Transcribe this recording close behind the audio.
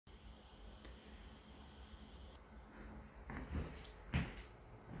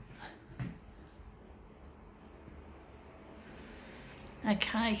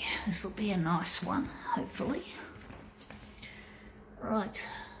Okay, this will be a nice one, hopefully. Right.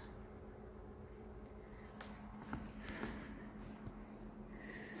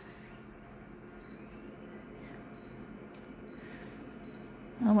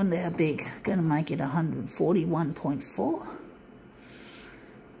 I wonder how big. Going to make it 141.4.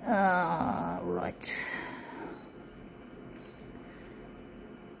 Right.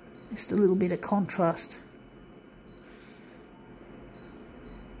 Just a little bit of contrast.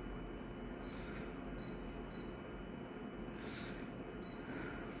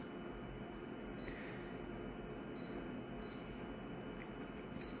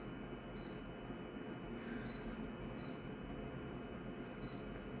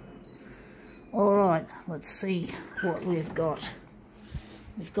 Alright, let's see what we've got.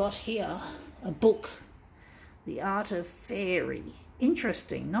 We've got here a book, The Art of Fairy.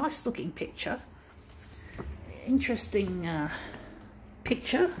 Interesting, nice looking picture. Interesting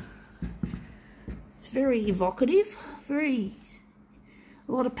picture. It's very evocative, a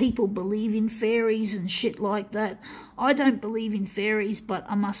lot of people believe in fairies and shit like that. I don't believe in fairies, but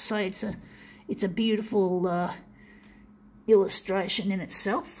I must say it's a beautiful illustration in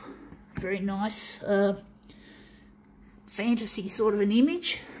itself. Very nice fantasy sort of an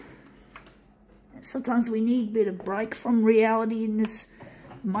image. Sometimes we need a bit of break from reality in this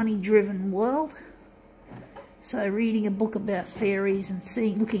money-driven world. So reading a book about fairies and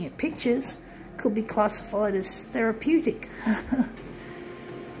looking at pictures could be classified as therapeutic.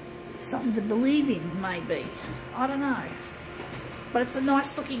 Something to believe in, maybe. I don't know. But it's a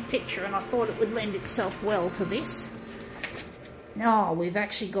nice looking picture and I thought it would lend itself well to this. Now, we've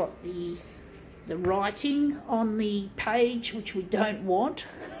actually got the writing on the page, which we don't want.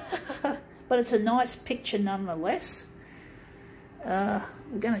 But it's a nice picture nonetheless. We're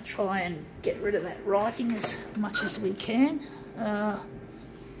going to try and get rid of that writing as much as we can.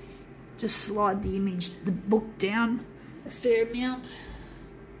 Just slide the book down a fair amount.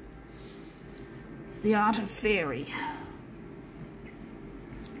 The Art of Fairy.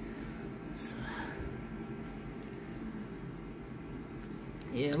 So,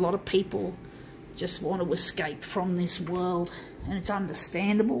 yeah, a lot of people just want to escape from this world, and it's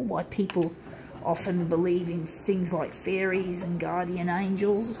understandable why people often believe in things like fairies and guardian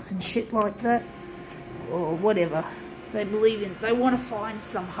angels and shit like that, or whatever. They want to find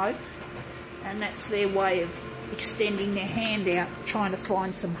some hope, and that's their way of extending their hand out, trying to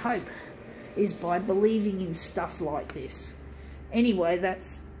find some hope, is by believing in stuff like this. Anyway,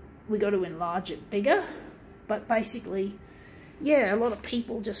 we got to enlarge it bigger, but basically, yeah, a lot of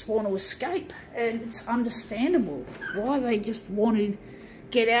people just want to escape, and it's understandable why they just want to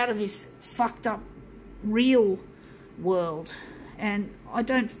get out of this fucked up real world. And I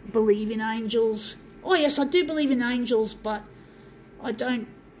don't believe in angels. Oh yes, I do believe in angels, but I don't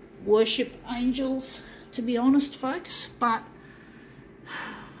worship angels, to be honest, folks. But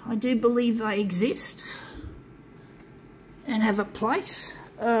I do believe they exist and have a place.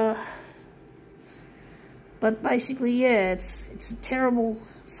 But basically, yeah, it's a terrible,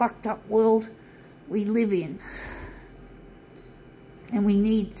 fucked up world we live in. And we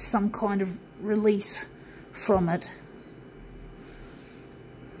need some kind of release from it.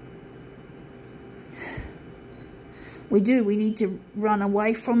 We need to run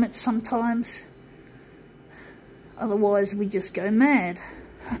away from it sometimes. Otherwise, we just go mad.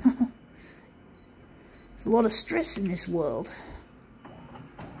 There's a lot of stress in this world.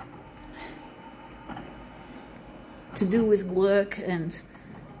 To do with work and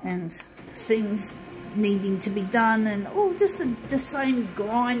things needing to be done, and just the same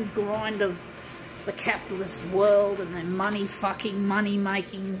grind of the capitalist world and their money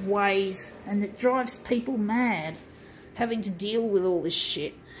making ways, and it drives people mad having to deal with all this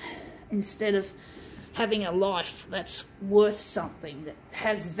shit instead of having a life that's worth something, that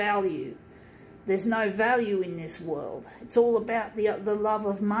has value. There's no value in this world. It's all about the love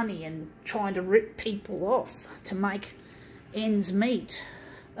of money and trying to rip people off to make ends meet.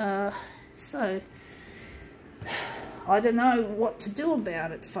 So, I don't know what to do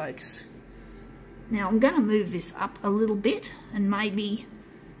about it, folks. Now, I'm going to move this up a little bit and maybe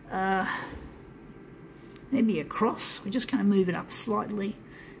across. We're just going to move it up slightly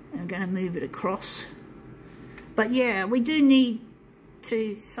and I'm going to move it across. But yeah, we do need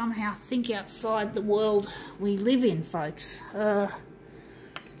to somehow think outside the world we live in, folks, to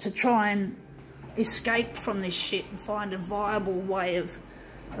try and escape from this shit and find a viable way of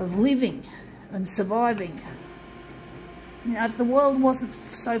living and surviving. You know, if the world wasn't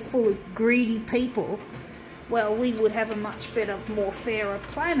so full of greedy people, well, we would have a much better, more fairer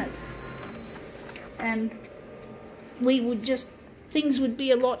planet. And we would just things would be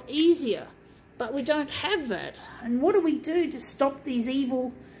a lot easier. But we don't have that. And what do we do to stop these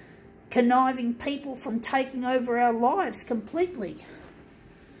evil, conniving people from taking over our lives completely?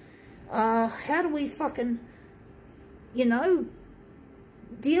 How do we fucking, you know,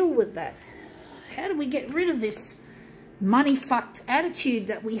 deal with that? How do we get rid of this money-fucked attitude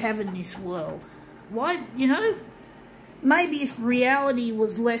that we have in this world? Why, you know, maybe if reality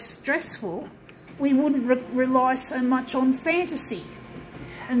was less stressful, we wouldn't rely so much on fantasy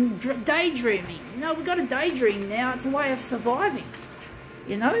and daydreaming. You know, we've got to daydream now. It's a way of surviving,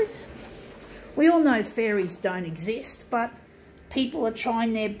 you know. We all know fairies don't exist, but people are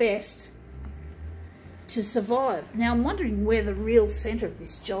trying their best to survive. Now, I'm wondering where the real centre of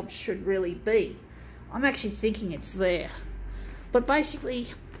this job should really be. I'm actually thinking it's there. But basically,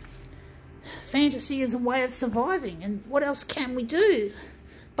 fantasy is a way of surviving, and what else can we do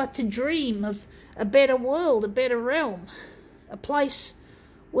but to dream of a better world, a better realm, a place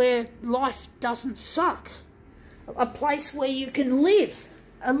where life doesn't suck, a place where you can live,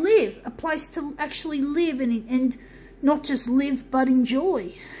 a place to actually live and not just live but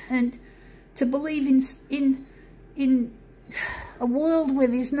enjoy, and to believe in a world where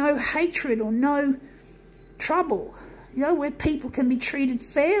there's no hatred or no trouble, you know, where people can be treated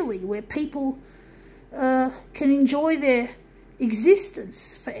fairly, where people can enjoy their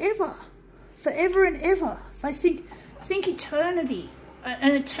existence forever and ever. They think eternity,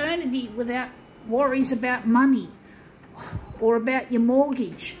 an eternity without worries about money or about your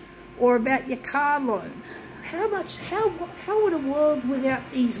mortgage or about your car loan. How would a world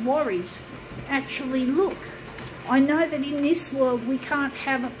without these worries actually look? I know that in this world we can't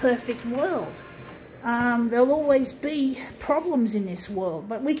have a perfect world. There'll always be problems in this world,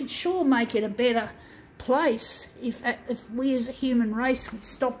 but we could sure make it a better place if we as a human race would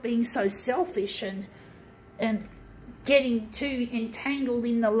stop being so selfish and getting too entangled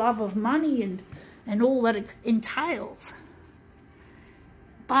in the love of money and all that it entails.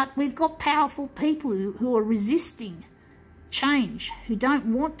 But we've got powerful people who are resisting change, who don't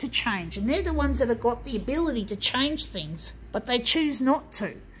want to change, and they're the ones that have got the ability to change things, but they choose not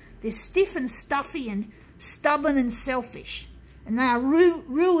to. They're stiff and stuffy and stubborn and selfish, and they are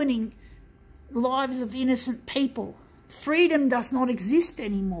ruining lives of innocent people. Freedom does not exist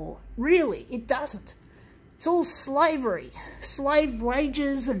anymore. Really, it doesn't. It's all slavery, slave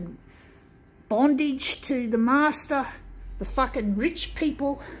wages and bondage to the master, the fucking rich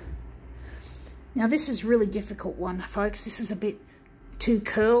people. Now this is a really difficult one, folks. This is a bit too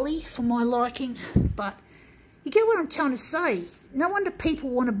curly for my liking, but you get what I'm trying to say. No wonder people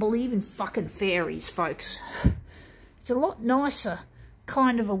want to believe in fucking fairies, folks. It's a lot nicer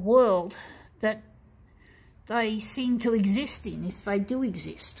kind of a world that they seem to exist in, if they do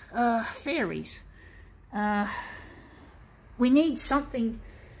exist. Fairies. We need something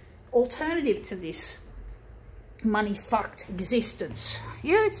alternative to this money-fucked existence.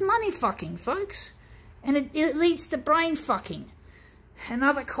 Yeah, it's money-fucking, folks. And it leads to brain-fucking and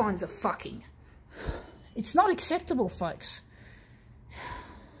other kinds of fucking. It's not acceptable, folks.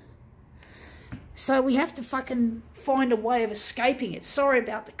 So we have to fucking find a way of escaping it. Sorry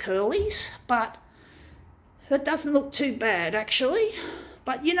about the curlies, but it doesn't look too bad, actually.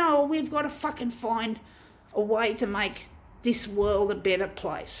 But, you know, we've got to fucking find a way to make this world a better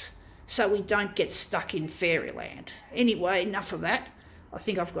place so we don't get stuck in fairyland. Anyway, enough of that. I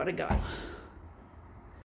think I've got to go.